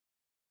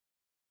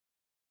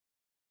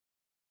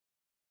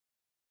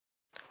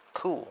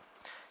cool.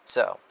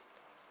 So,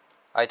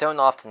 I don't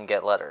often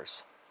get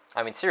letters.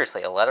 I mean,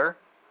 seriously, a letter?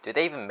 Do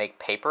they even make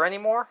paper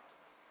anymore?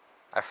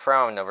 I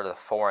frowned over the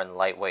foreign,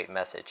 lightweight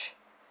message.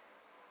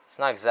 It's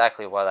not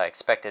exactly what I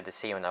expected to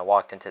see when I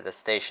walked into the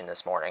station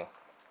this morning.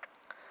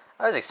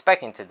 I was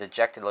expecting to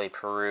dejectedly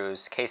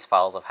peruse case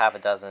files of half a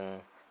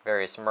dozen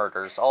various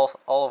murders, all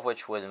of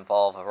which would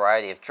involve a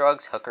variety of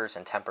drugs, hookers,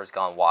 and tempers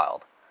gone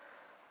wild.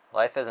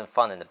 Life isn't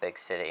fun in the big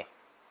city.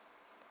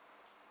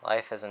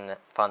 Life isn't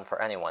fun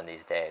for anyone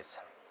these days.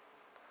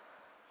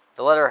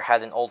 The letter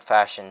had an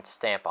old-fashioned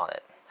stamp on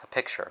it, a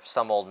picture of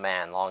some old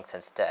man long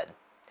since dead.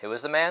 Who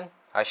was the man?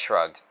 I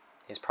shrugged.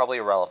 He's probably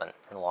irrelevant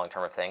in the long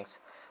term of things,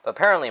 but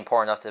apparently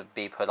important enough to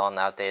be put on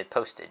outdated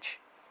postage.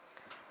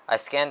 I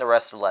scanned the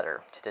rest of the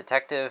letter. To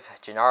Detective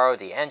Gennaro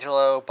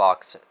D'Angelo,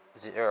 Box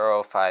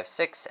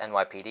 056,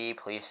 NYPD,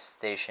 Police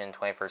Station,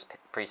 21st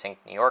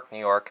Precinct, New York, New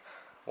York,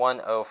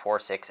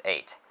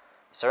 10468.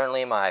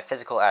 Certainly my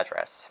physical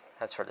address.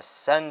 As for the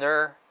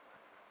sender,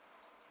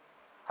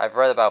 I've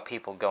read about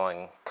people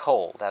going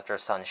cold after a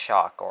sudden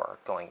shock or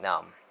going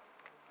numb.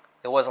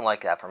 It wasn't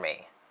like that for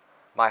me.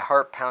 My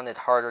heart pounded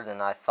harder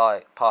than I thought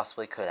it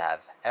possibly could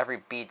have, every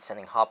beat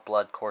sending hot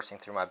blood coursing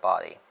through my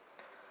body.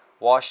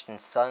 Washed in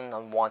sudden,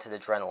 unwanted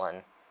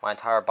adrenaline, my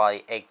entire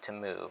body ached to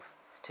move,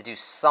 to do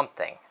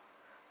something,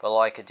 but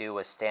all I could do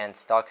was stand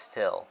stock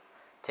still,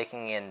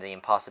 taking in the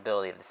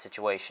impossibility of the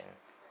situation.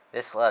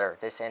 This letter,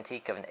 this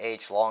antique of an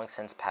age long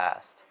since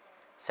past,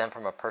 sent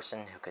from a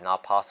person who could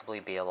not possibly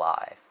be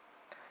alive.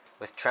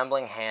 With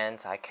trembling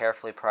hands, I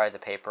carefully pried the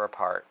paper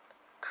apart,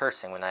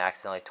 cursing when I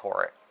accidentally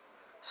tore it.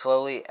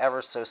 Slowly,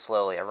 ever so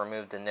slowly, I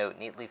removed the note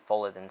neatly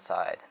folded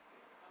inside.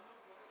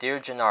 Dear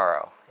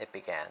Gennaro, it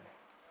began.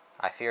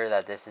 I fear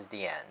that this is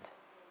the end.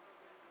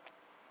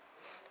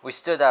 We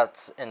stood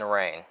out in the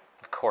rain.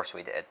 Of course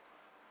we did.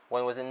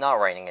 When was it not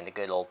raining in the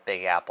good old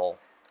Big Apple?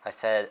 I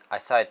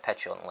sighed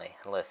petulantly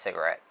and lit a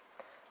cigarette.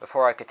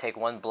 Before I could take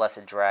one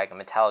blessed drag, a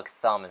metallic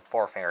thumb and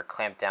forefinger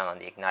clamped down on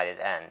the ignited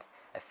end,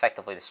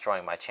 effectively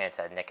destroying my chance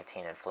at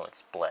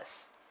nicotine-influenced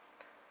bliss.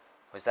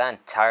 Was that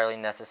entirely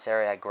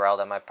necessary? I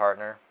growled at my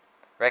partner.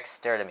 Rex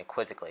stared at me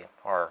quizzically,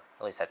 or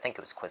at least I think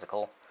it was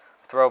quizzical.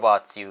 With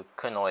robots, you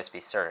couldn't always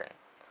be certain.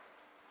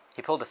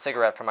 He pulled a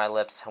cigarette from my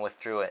lips and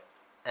withdrew it,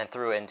 and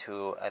threw it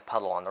into a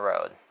puddle on the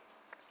road.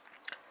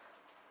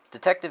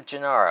 Detective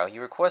Gennaro,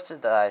 you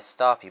requested that I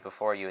stop you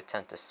before you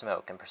attempt to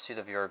smoke in pursuit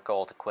of your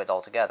goal to quit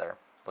altogether.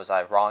 Was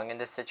I wrong in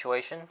this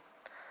situation?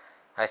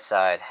 I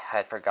sighed. I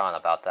had forgotten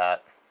about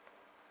that.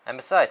 And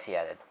besides, he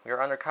added, we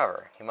are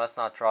undercover. You must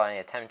not draw any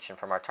attention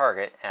from our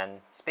target,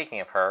 and, speaking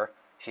of her,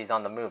 she's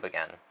on the move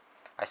again.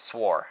 I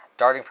swore.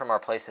 Darting from our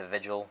place of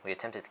vigil, we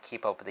attempted to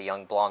keep up with the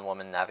young blonde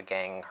woman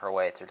navigating her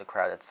way through the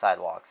crowded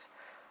sidewalks.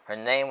 Her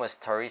name was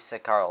Teresa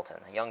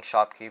Carlton, a young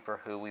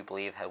shopkeeper who we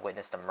believe had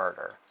witnessed a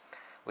murder.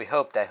 We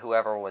hoped that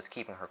whoever was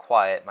keeping her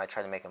quiet might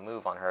try to make a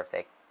move on her if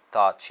they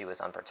thought she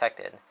was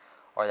unprotected,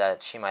 or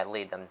that she might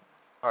lead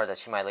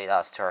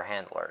us to her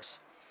handlers.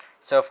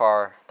 So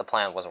far, the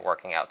plan wasn't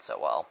working out so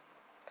well.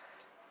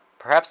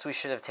 Perhaps we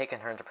should have taken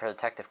her into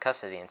protective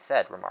custody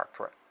instead, remarked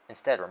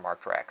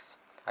Rex.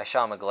 I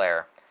shot him a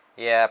glare.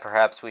 Yeah,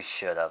 perhaps we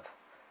should have.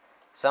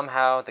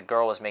 Somehow, the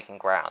girl was making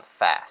ground,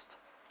 fast.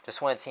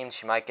 Just when it seemed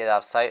she might get out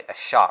of sight, a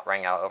shot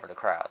rang out over the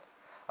crowd.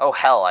 Oh,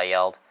 hell, I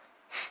yelled.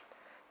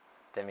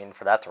 Didn't mean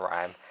for that to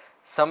rhyme.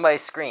 Somebody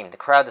screamed. The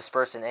crowd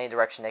dispersed in any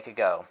direction they could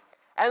go.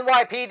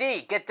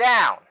 NYPD, get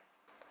down!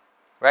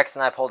 Rex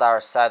and I pulled out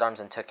our sidearms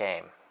and took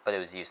aim, but it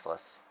was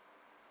useless.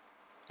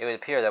 It would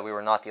appear that we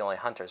were not the only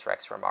hunters,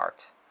 Rex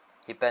remarked.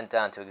 He bent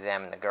down to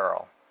examine the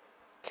girl.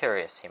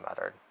 Curious, he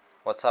muttered.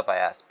 What's up, I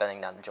asked,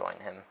 bending down to join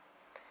him.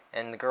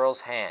 In the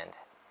girl's hand,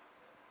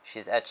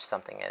 she's etched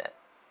something in it.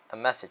 A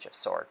message of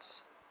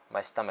sorts.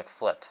 My stomach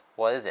flipped.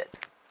 What is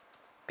it?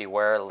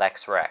 Beware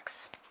Lex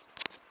Rex.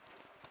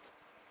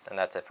 And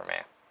that's it for me.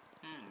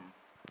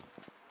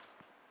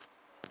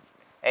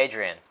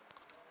 Adrian.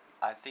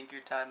 I think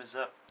your time is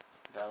up,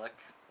 Valak.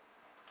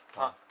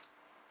 Huh?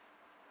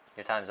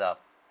 Your time's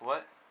up.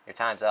 What? Your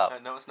time's up.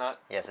 No, it's not.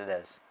 Yes, it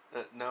is.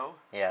 No?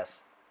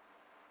 Yes.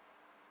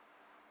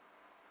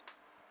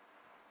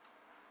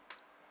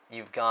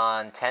 You've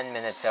gone 10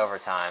 minutes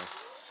overtime.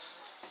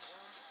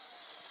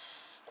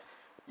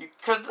 You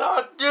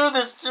cannot do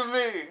this to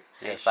me!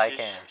 Yes, I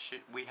can.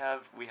 We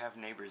have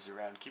neighbors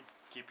around.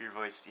 Keep your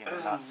voice,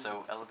 not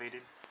so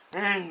elevated. Wait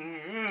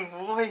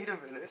a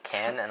minute.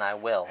 Can and I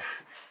will.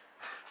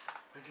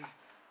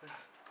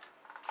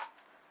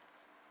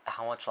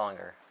 How much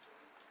longer?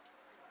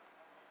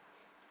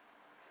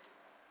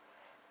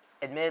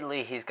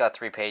 Admittedly, he's got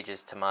 3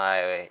 pages to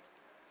my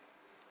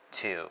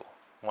 2,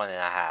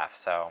 1.5,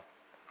 so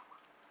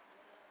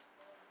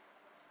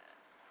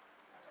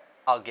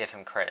I'll give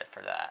him credit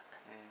for that.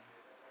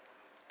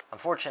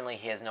 Unfortunately,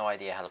 he has no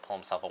idea how to pull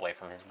himself away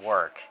from his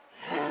work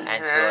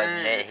and to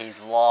admit he's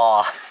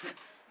lost.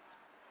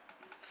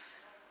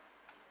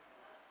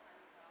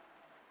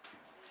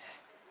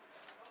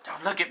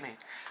 Don't look at me.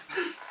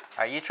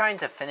 Are you trying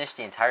to finish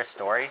the entire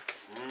story?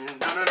 No,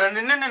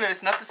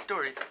 it's not the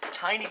story. It's a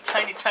tiny,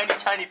 tiny, tiny,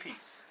 tiny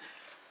piece.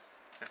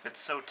 If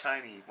it's so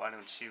tiny, why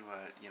don't you,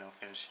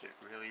 finish it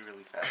really,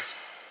 really fast?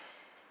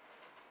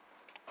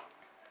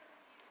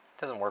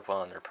 It doesn't work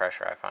well under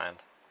pressure, I find.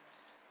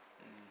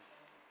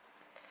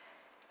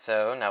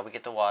 So, now we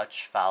get to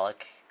watch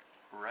Valak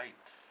Right.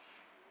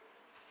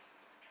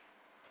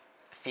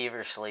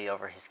 feverishly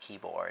over his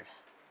keyboard.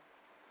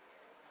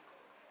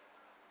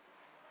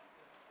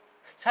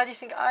 So how do you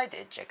think I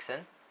did,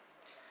 jixxen?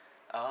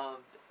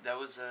 That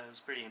was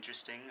pretty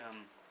interesting.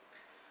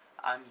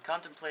 I'm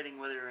contemplating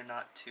whether or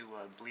not to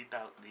bleep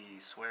out the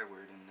swear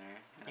word in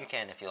there. You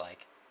can if you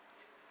like.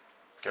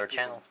 It's Some your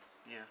people- channel.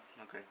 Yeah,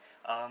 okay.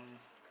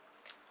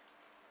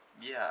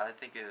 Yeah, I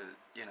think,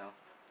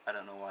 I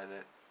don't know why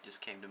that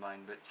just came to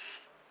mind, but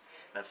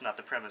that's not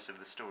the premise of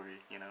the story,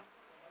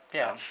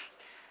 Yeah.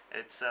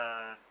 It's,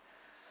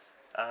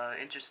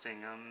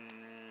 interesting.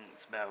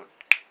 It's about...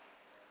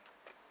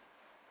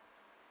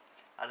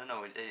 I don't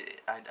know.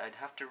 I'd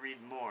have to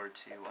read more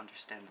to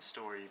understand the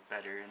story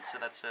better, and so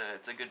it's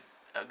a good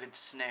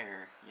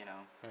snare,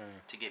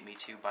 to get me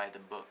to buy the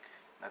book.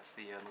 That's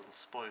the little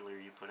spoiler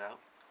you put out.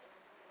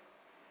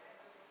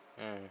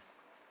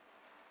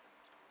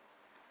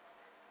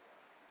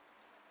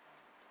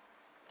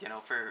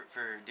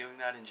 For doing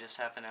that in just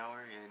half an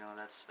hour,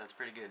 that's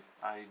pretty good.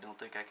 I don't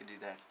think I could do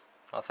that.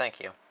 Well, thank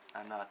you.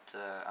 I'm not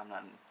a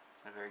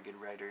very good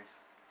writer.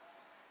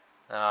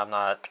 No, I'm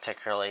not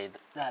particularly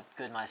that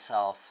good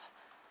myself,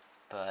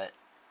 but...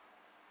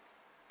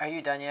 Are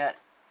you done yet?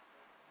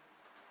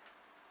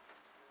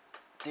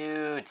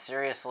 Dude,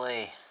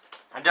 seriously.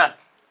 I'm done.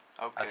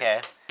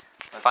 Okay.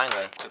 Let's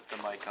Finally. Flip the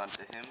mic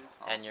onto him.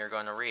 And you're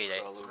going to read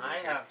it. I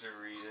have to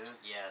read it.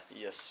 Yes.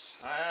 Yes.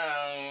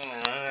 Okay.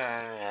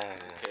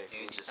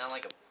 Dude, you sound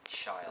like a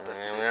child.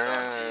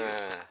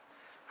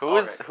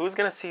 Who's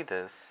gonna see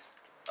this?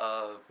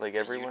 Like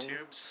everyone?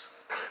 YouTubes.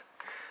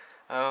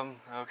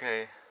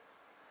 Okay.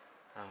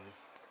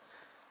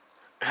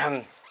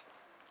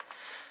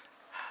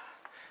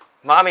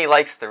 Mommy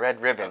likes the red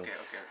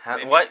ribbons.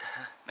 Okay. What?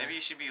 Maybe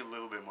you should be a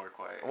little bit more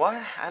quiet.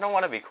 What? I don't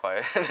want to be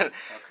quiet. Okay.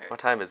 What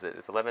time is it?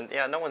 It's 11.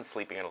 Yeah, no one's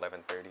sleeping at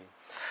 11:30.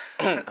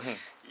 Yeah.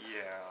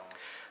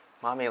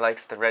 Mommy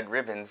likes the red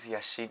ribbons.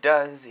 Yes, she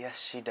does.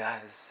 Yes, she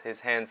does.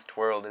 His hands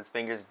twirled. His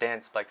fingers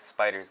danced like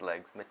spider's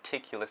legs.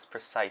 Meticulous,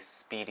 precise,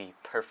 speedy,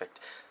 perfect,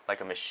 like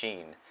a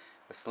machine.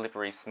 The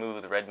slippery,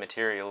 smooth red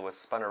material was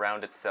spun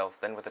around itself,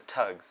 then with a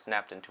tug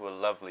snapped into a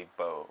lovely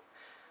bow.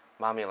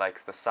 Mommy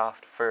likes the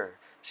soft fur.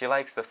 She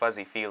likes the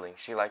fuzzy feeling.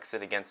 She likes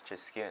it against her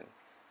skin.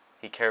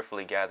 He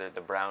carefully gathered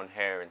the brown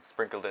hair and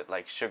sprinkled it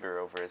like sugar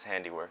over his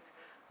handiwork.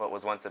 What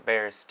was once a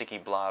bare, sticky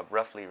blob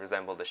roughly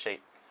resembled the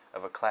shape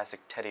of a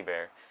classic teddy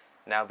bear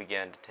now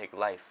began to take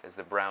life as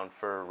the brown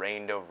fur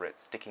rained over it,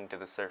 sticking to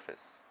the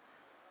surface.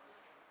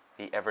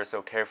 He ever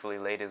so carefully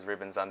laid his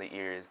ribbons on the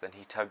ears, then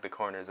he tugged the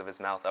corners of his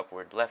mouth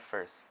upward, left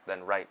first,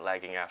 then right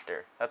lagging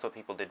after. That's what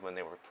people did when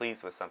they were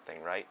pleased with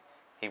something, right?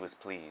 He was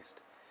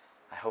pleased.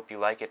 I hope you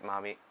like it,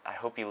 Mommy. I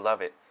hope you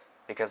love it,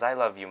 because I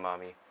love you,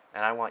 Mommy,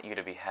 and I want you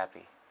to be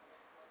happy.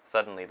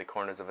 Suddenly, the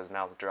corners of his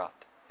mouth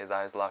dropped. His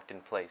eyes locked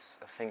in place.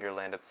 A finger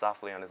landed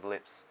softly on his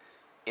lips.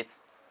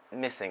 It's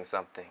missing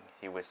something,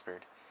 he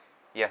whispered.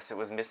 Yes, it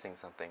was missing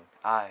something.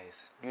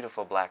 Eyes.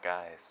 Beautiful black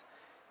eyes.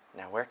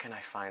 Now, where can I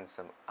find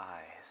some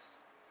eyes?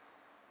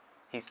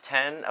 He's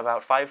 10,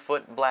 about 5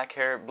 foot, black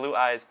hair, blue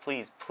eyes.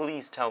 Please,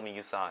 please tell me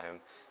you saw him.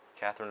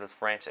 Catherine was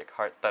frantic,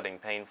 heart thudding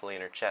painfully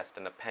in her chest,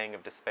 and a pang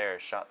of despair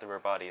shot through her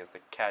body as the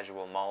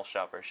casual mall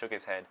shopper shook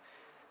his head,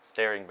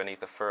 staring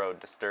beneath a furrowed,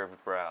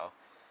 disturbed brow.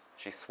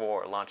 She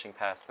swore, launching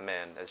past the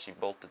man as she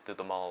bolted through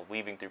the mall,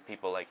 weaving through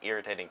people like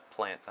irritating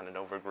plants on an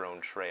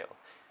overgrown trail.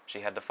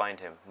 She had to find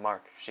him.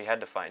 Mark, she had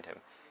to find him.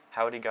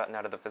 How had he gotten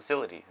out of the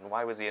facility, and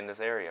why was he in this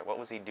area? What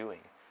was he doing?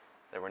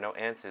 There were no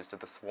answers to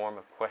the swarm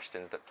of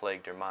questions that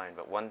plagued her mind,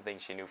 but one thing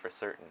she knew for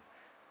certain.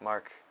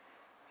 Mark,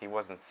 he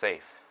wasn't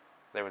safe.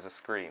 There was a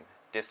scream,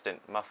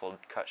 distant, muffled,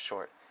 cut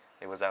short.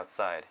 It was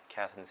outside.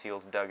 Catherine's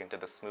heels dug into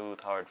the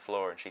smooth, hard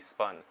floor, and she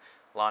spun,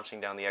 launching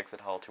down the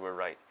exit hall to her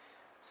right.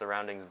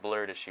 Surroundings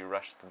blurred as she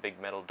rushed the big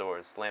metal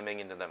doors, slamming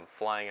into them,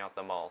 flying out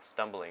the mall,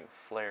 stumbling,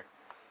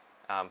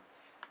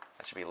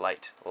 that should be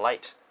light.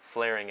 Light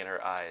flaring in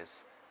her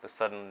eyes. The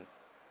sudden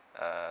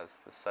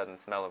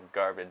smell of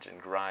garbage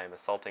and grime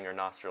assaulting her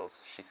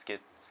nostrils. She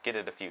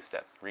skidded a few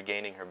steps,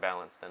 regaining her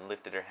balance, then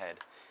lifted her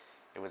head.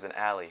 It was an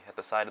alley at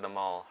the side of the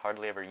mall,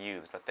 hardly ever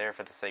used, but there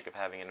for the sake of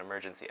having an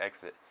emergency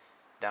exit.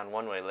 Down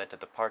one way led to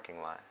the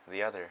parking lot,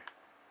 the other.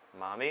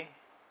 Mommy?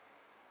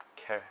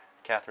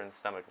 Catherine's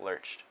stomach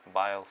lurched.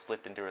 Bile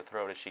slipped into her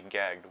throat as she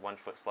gagged, 1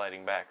 foot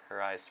sliding back,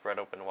 her eyes spread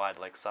open wide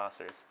like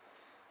saucers.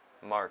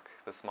 Mark,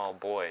 the small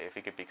boy, if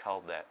he could be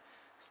called that,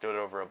 stood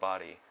over a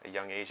body, a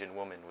young Asian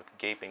woman with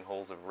gaping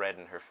holes of red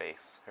in her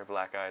face. Her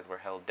black eyes were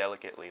held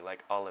delicately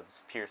like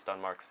olives pierced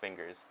on Mark's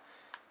fingers.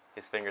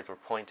 His fingers were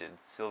pointed,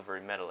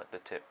 silvery metal at the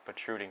tip,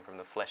 protruding from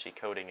the fleshy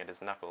coating at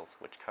his knuckles,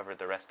 which covered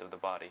the rest of his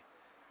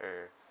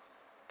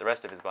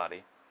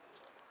body,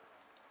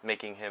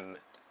 making him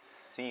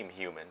seem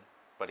human,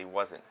 but he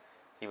wasn't.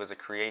 He was a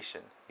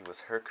creation. He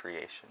was her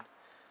creation.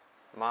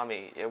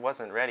 Mommy, it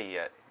wasn't ready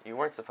yet. You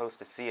weren't supposed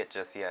to see it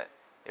just yet.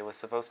 It was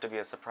supposed to be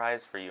a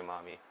surprise for you,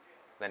 Mommy.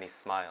 Then he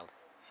smiled.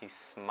 He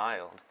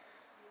smiled.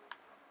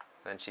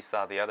 Then she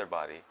saw the other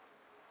body.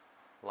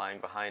 Lying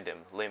behind him,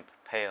 limp,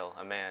 pale,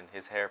 a man,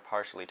 his hair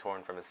partially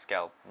torn from his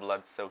scalp,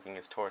 blood soaking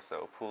his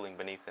torso, pooling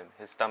beneath him,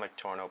 his stomach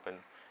torn open,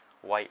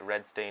 white,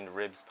 red-stained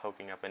ribs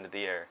poking up into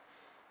the air.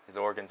 His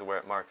organs were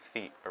at Mark's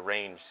feet,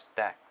 arranged,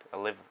 stacked,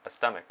 a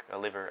stomach, a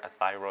liver, a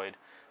thyroid,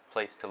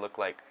 placed to look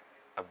like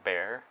a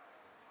bear.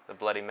 The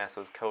bloody mess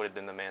was coated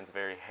in the man's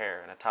very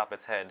hair, and atop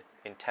its head,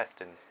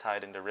 intestines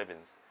tied into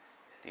ribbons.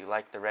 Do you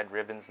like the red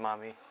ribbons,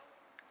 Mommy?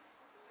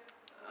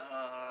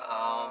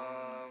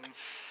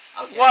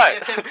 Okay,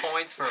 What? give him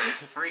points for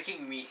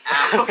freaking me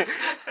out.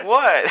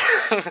 What?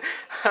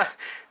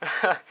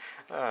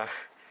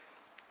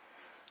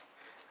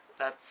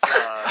 That's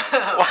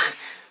What?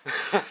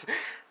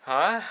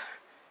 Huh?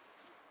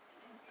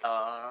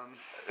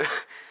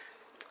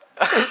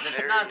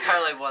 That's not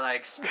entirely what I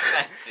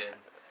expected.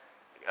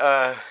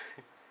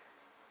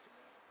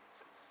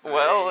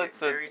 Well,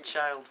 it's very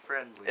child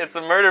friendly. It's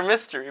a murder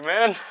mystery,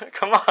 man.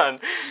 Come on.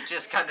 You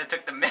just kind of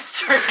took the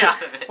mystery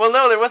out of it. Well,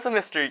 no, there was a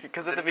mystery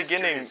because at the mystery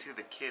beginning, is who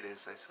the kid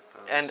is, I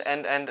suppose.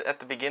 and at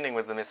the beginning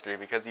was the mystery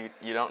because you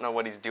don't know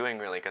what he's doing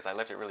really because I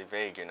left it really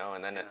vague, you know,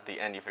 and then at the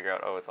end you figure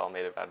out, oh, it's all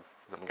made out of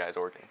some guy's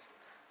organs.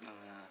 Oh,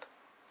 yeah.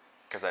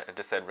 Because I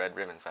just said red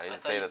ribbons, but I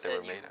didn't say that they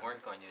were made You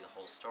weren't going to do the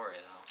whole story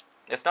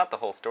though. It's not the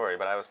whole story,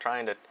 but I was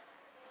trying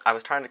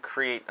to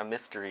create a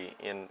mystery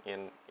in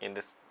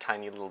this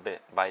tiny little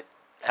bit by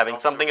having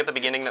also something at the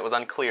beginning that was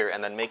unclear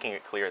and then making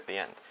it clear at the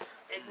end.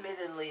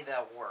 Admittedly,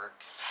 that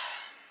works.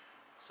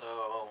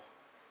 So,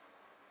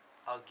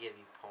 I'll give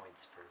you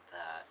points for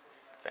that.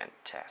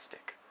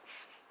 Fantastic.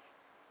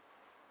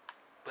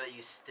 But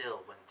you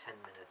still went 10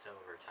 minutes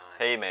over time.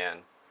 Hey, man.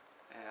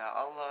 Yeah,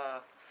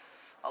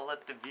 I'll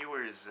let the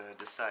viewers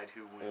decide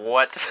who wins.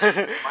 What?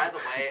 By the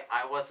way,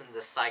 I wasn't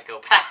the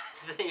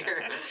psychopath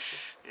here.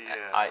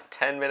 Yeah.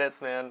 10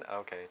 minutes, man.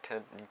 Okay,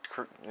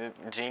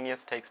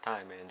 genius takes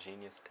time, man.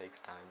 Genius takes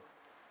time.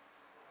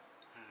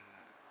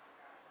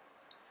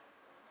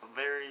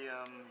 Very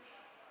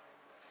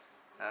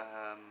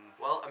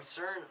Well, I'm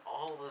certain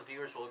all the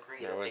viewers will agree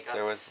that they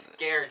there got was-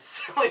 scared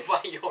silly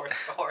by your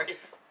story.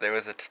 There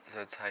was a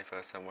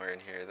typo somewhere in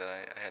here that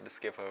I had to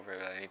skip over,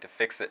 but I need to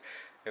fix it.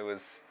 It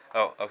was...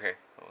 Oh, okay.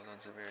 What was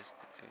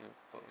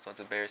once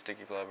a bear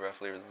sticky blob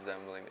roughly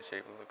resembling the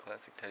shape of a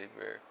classic teddy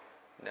bear.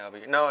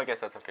 No, I guess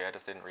that's okay. I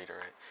just didn't read it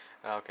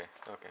right. Okay.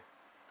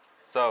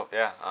 So,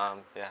 yeah,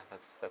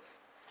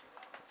 that's...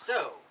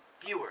 So,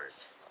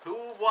 viewers,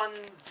 who won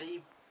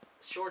the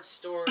short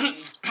story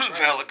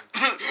Valid.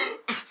 writing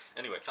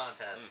Anyway.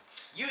 contest?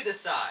 You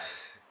decide.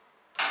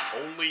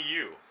 Only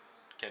you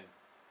can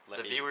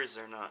the viewers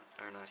are not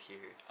here.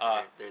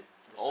 They're this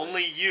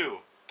Only way. you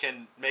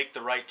can make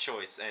the right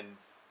choice, and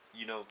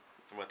you know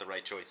what the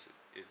right choice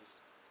is.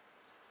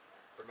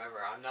 Remember,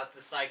 I'm not the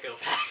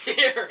psychopath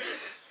here.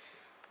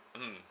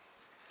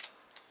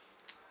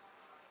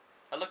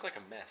 I look like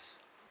a mess.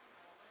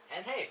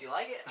 And hey, if you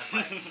like it, I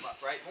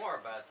might write more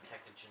about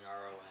Detective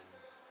Gennaro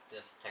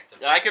and Detective...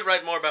 I could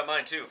write more about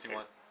mine too if you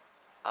want.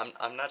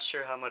 I'm not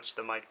sure how much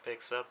the mic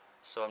picks up,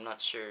 so I'm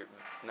not sure.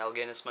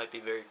 Mal'Ganis might be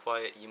very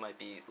quiet. You might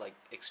be like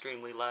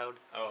extremely loud.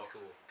 Oh, It's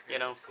cool. You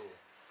know. It's cool.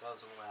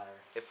 Doesn't matter.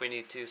 If we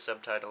need to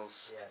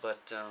subtitles, Yes.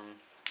 but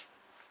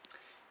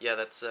yeah,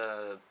 that's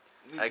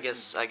I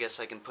guess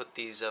I can put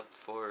these up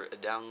for a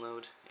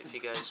download if you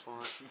guys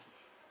want.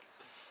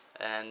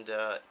 And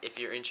if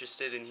you're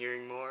interested in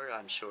hearing more,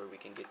 I'm sure we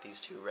can get these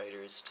two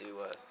writers to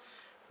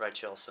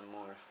write y'all some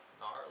more.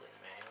 Gnarly,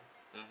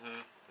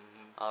 man.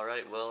 All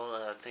right,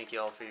 well, thank you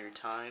all for your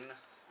time,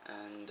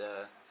 and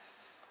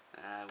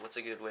what's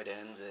a good way to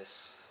end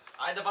this?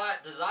 I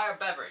desire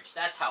beverage.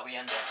 That's how we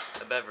end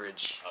it. A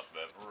beverage. A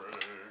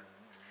beverage.